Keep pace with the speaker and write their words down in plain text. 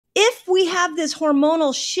if we have this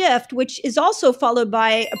hormonal shift, which is also followed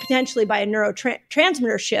by potentially by a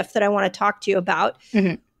neurotransmitter shift that I want to talk to you about,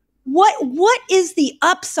 what is the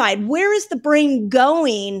upside? Where is the brain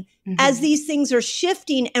going as these things are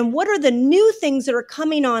shifting? And what are the new things that are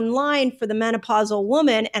coming online for the menopausal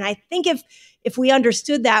woman? And I think if we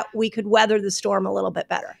understood that, we could weather the storm a little bit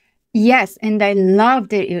better. Yes, and I love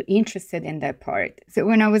that you're interested in that part. So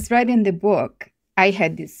when I was writing the book, I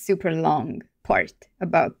had this super long part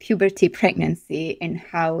about puberty, pregnancy, and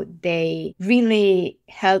how they really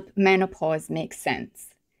help menopause make sense.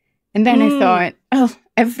 And then I thought, oh,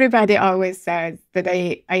 everybody always says that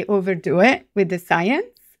I overdo it with the science.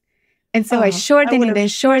 And so I shortened it and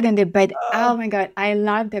shortened it. But oh my God, I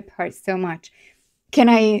love that part so much. Can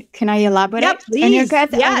I elaborate? Yeah, please.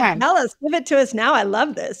 Yeah, tell us. Give it to us now. I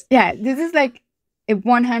love this. Yeah, this is like a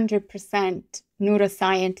 100%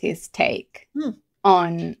 neuroscientist take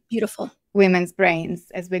on beautiful women's brains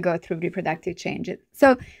as we go through reproductive changes.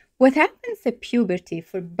 So what happens at puberty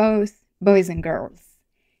for both boys and girls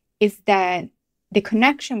is that the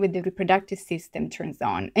connection with the reproductive system turns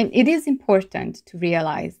on. And it is important to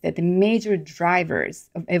realize that the major drivers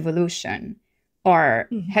of evolution are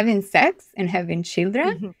having sex and having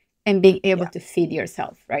children and being able to feed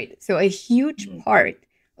yourself, right? So a huge part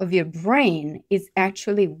of your brain is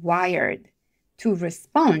actually wired to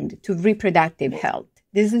respond to reproductive health.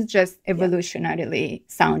 This is just evolutionarily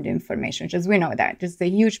sound information, just we know that. There's a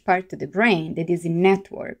huge part of the brain that is in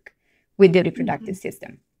network with the reproductive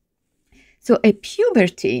system. So at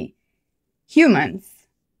puberty, humans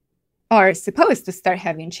are supposed to start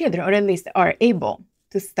having children, or at least are able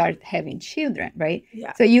to start having children, right?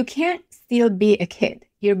 Yeah. So you can't still be a kid.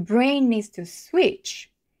 Your brain needs to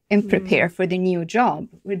switch and prepare for the new job,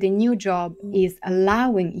 where the new job is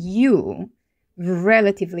allowing you,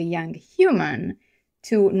 relatively young human,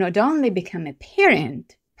 to not only become a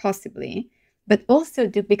parent, possibly, but also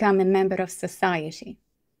to become a member of society.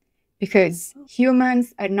 Because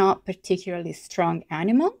humans are not particularly strong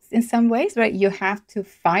animals in some ways, right? You have to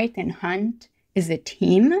fight and hunt as a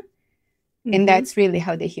team. And that's really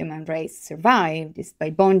how the human race survived, is by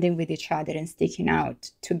bonding with each other and sticking out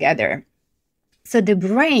together. So the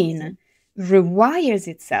brain rewires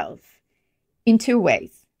itself in two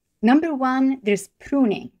ways. Number one, there's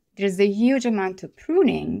pruning. There's a huge amount of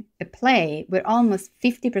pruning at play where almost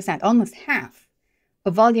 50%, almost half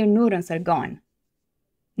of all your neurons are gone.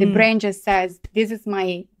 The brain just says, this is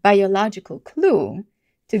my biological clue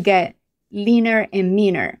to get leaner and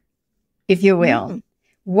meaner, if you will.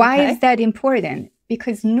 Why is that important?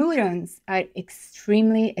 Because neurons are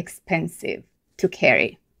extremely expensive to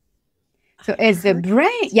carry. So as the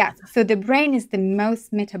brain, so the brain is the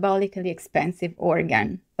most metabolically expensive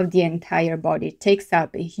organ of the entire body. It takes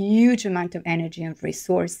up a huge amount of energy and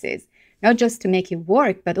resources, not just to make it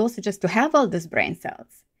work, but also just to have all those brain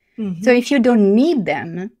cells. So if you don't need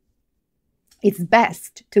them, it's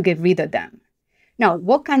best to get rid of them. Now,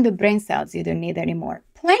 what kind of brain cells you don't need anymore?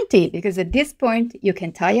 Plenty, because at this point, you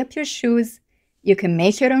can tie up your shoes, you can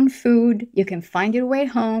make your own food, you can find your way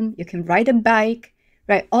home, you can ride a bike,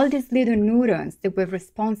 right? All these little neurons that were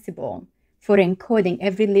responsible for encoding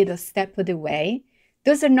every little step of the way,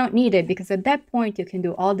 those are not needed because at that point, you can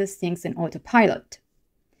do all these things in autopilot.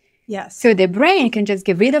 Yes. So the brain can just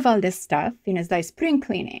get rid of all this stuff, it's like spring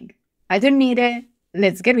cleaning. I don't need it.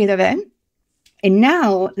 Let's get rid of it. And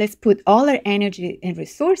now let's put all our energy and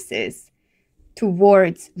resources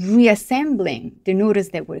towards reassembling the neurons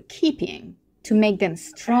that we're keeping to make them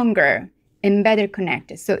stronger and better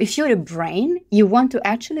connected. So if you're a brain, you want to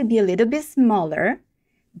actually be a little bit smaller,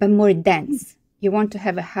 but more dense. You want to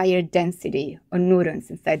have a higher density of neurons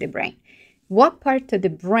inside the brain. What part of the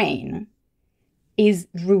brain is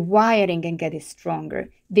rewiring and getting stronger?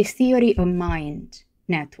 The theory of mind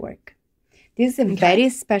network. This is a very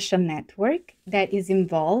special network that is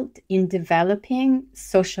involved in developing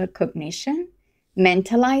social cognition,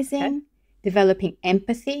 mentalizing, developing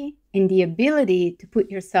empathy, and the ability to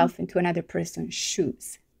put yourself into another person's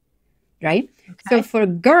shoes, right? So for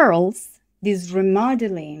girls, this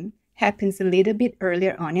remodeling happens a little bit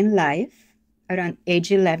earlier on in life, around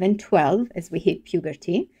age 11, 12, as we hit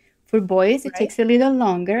puberty. For boys, it takes a little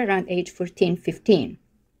longer, around age 14, 15.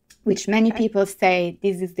 Which many people say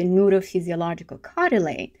this is the neurophysiological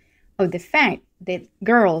correlate of the fact that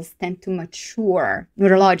girls tend to mature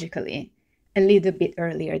neurologically a little bit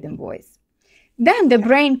earlier than boys. Then the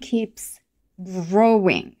brain keeps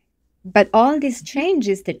growing. But all these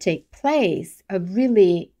changes that take place are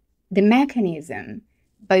really the mechanism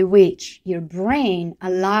by which your brain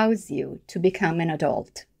allows you to become an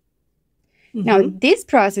adult. Now, this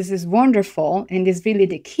process is wonderful and is really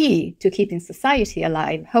the key to keeping society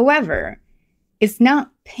alive. However, it's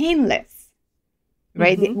not painless,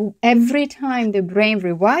 right? Every time the brain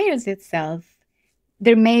rewires itself,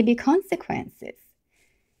 there may be consequences.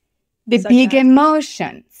 The big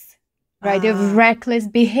emotions, right? The reckless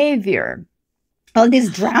behavior, all this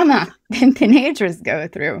drama that teenagers go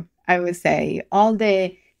through, I would say, all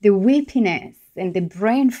the weepiness and the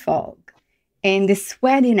brain fog and the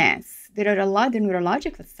sweatiness. There are a lot of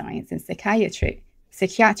neurological signs and psychiatric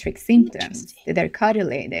symptoms that are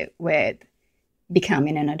correlated with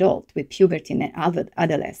becoming an adult, with puberty and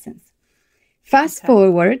adolescence. Fast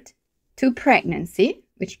forward to pregnancy,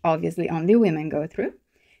 which obviously only women go through,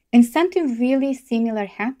 and something really similar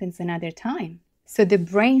happens another time. So the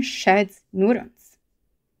brain sheds neurons,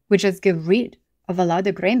 which just get rid of a lot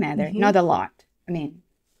of gray matter. Not a lot. I mean,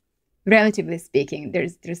 relatively speaking,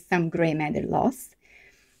 there's some gray matter loss,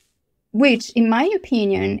 which, in my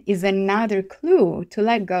opinion, is another clue to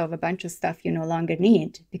let go of a bunch of stuff you no longer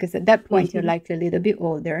need. Because at that point, you're likely a little bit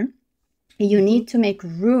older. You need to make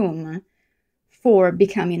room for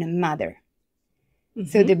becoming a mother.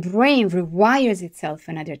 So the brain rewires itself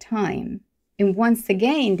another time. And once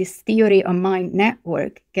again, this theory of mind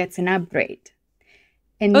network gets an upgrade.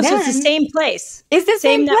 And so it's the same place. It's the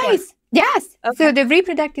same network. place. Yes. Okay. So the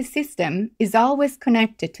reproductive system is always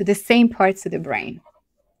connected to the same parts of the brain.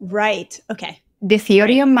 Right. Okay. The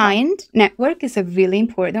theory of mind network is a really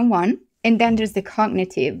important one. And then there's the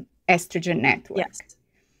cognitive estrogen network. Yes.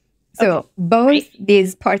 So both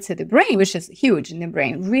these parts of the brain, which is huge in the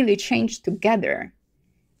brain, really change together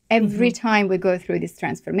every time we go through these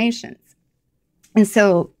transformations. And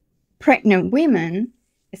so pregnant women,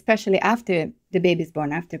 especially after the baby's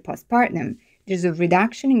born, after postpartum, there's a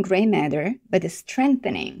reduction in gray matter, but a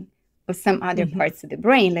strengthening of some other parts of the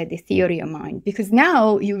brain, like the theory of mind, because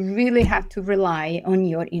now you really have to rely on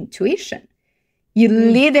your intuition. You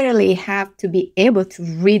literally have to be able to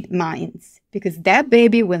read minds, because that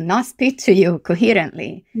baby will not speak to you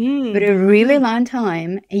coherently for a really long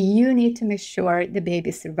time, and you need to make sure the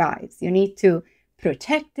baby survives. You need to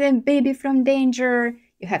protect the baby from danger.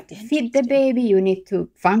 You have to feed the baby. You need to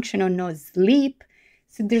function on no sleep.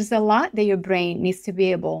 So there's a lot that your brain needs to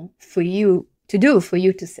be able for you to do for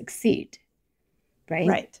you to succeed, right?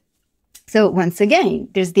 Right. So once again,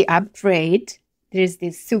 there's the upgrade. There's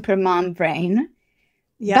this super mom brain.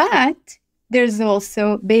 But there's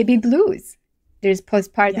also baby blues. There's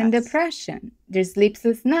postpartum depression. There's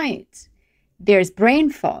sleepless nights. There's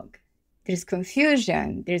brain fog. There's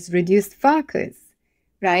confusion. There's reduced focus,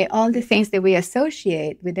 right? All the things that we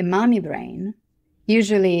associate with the mommy brain,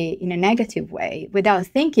 usually in a negative way, without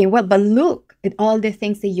thinking, well, but look at all the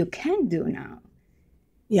things that you can do now.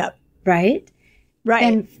 Yep. Right? Right.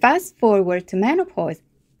 And fast forward to menopause.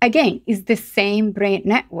 Again, it's the same brain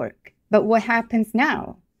network. But what happens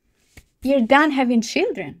now? You're done having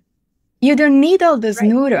children. You don't need all those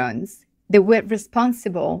neurons that were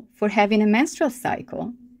responsible for having a menstrual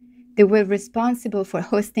cycle, that were responsible for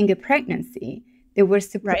hosting a pregnancy, that were,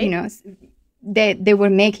 they were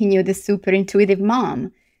making you the super intuitive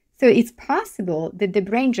mom. So it's possible that the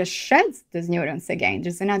brain just sheds those neurons again.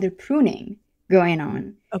 There's another pruning going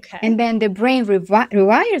on. Okay. And then the brain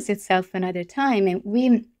rewires itself another time.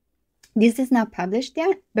 And this is not published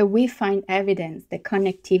yet, but we find evidence that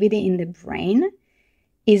connectivity in the brain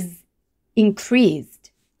is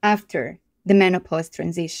increased after the menopause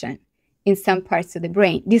transition in some parts of the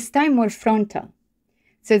brain, this time more frontal.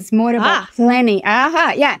 So it's more about planning.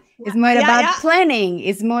 It's more about planning.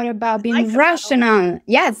 It's more about being rational.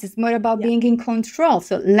 Yes, it's more about being in control.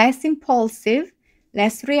 So less impulsive,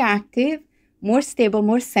 less reactive, more stable,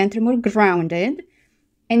 more centered, more grounded.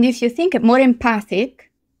 And if you think more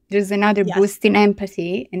empathic, there's another boost in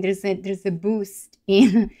empathy, and there's a boost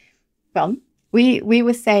in, well, we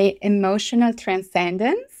would say emotional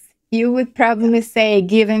transcendence. You would probably say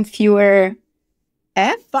given fewer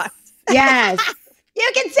fucks. Yes.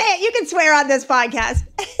 You can say it. You can swear on this podcast.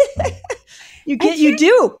 You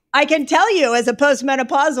do. I can tell you, as a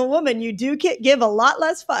postmenopausal woman, you do give a lot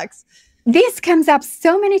less fucks. This comes up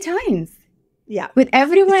so many times. Yeah. With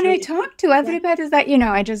everyone I talk to, everybody's like,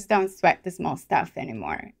 I just don't sweat the small stuff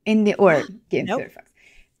anymore or give their fucks.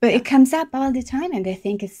 But it comes up all the time, and they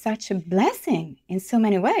think it's such a blessing in so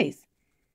many ways.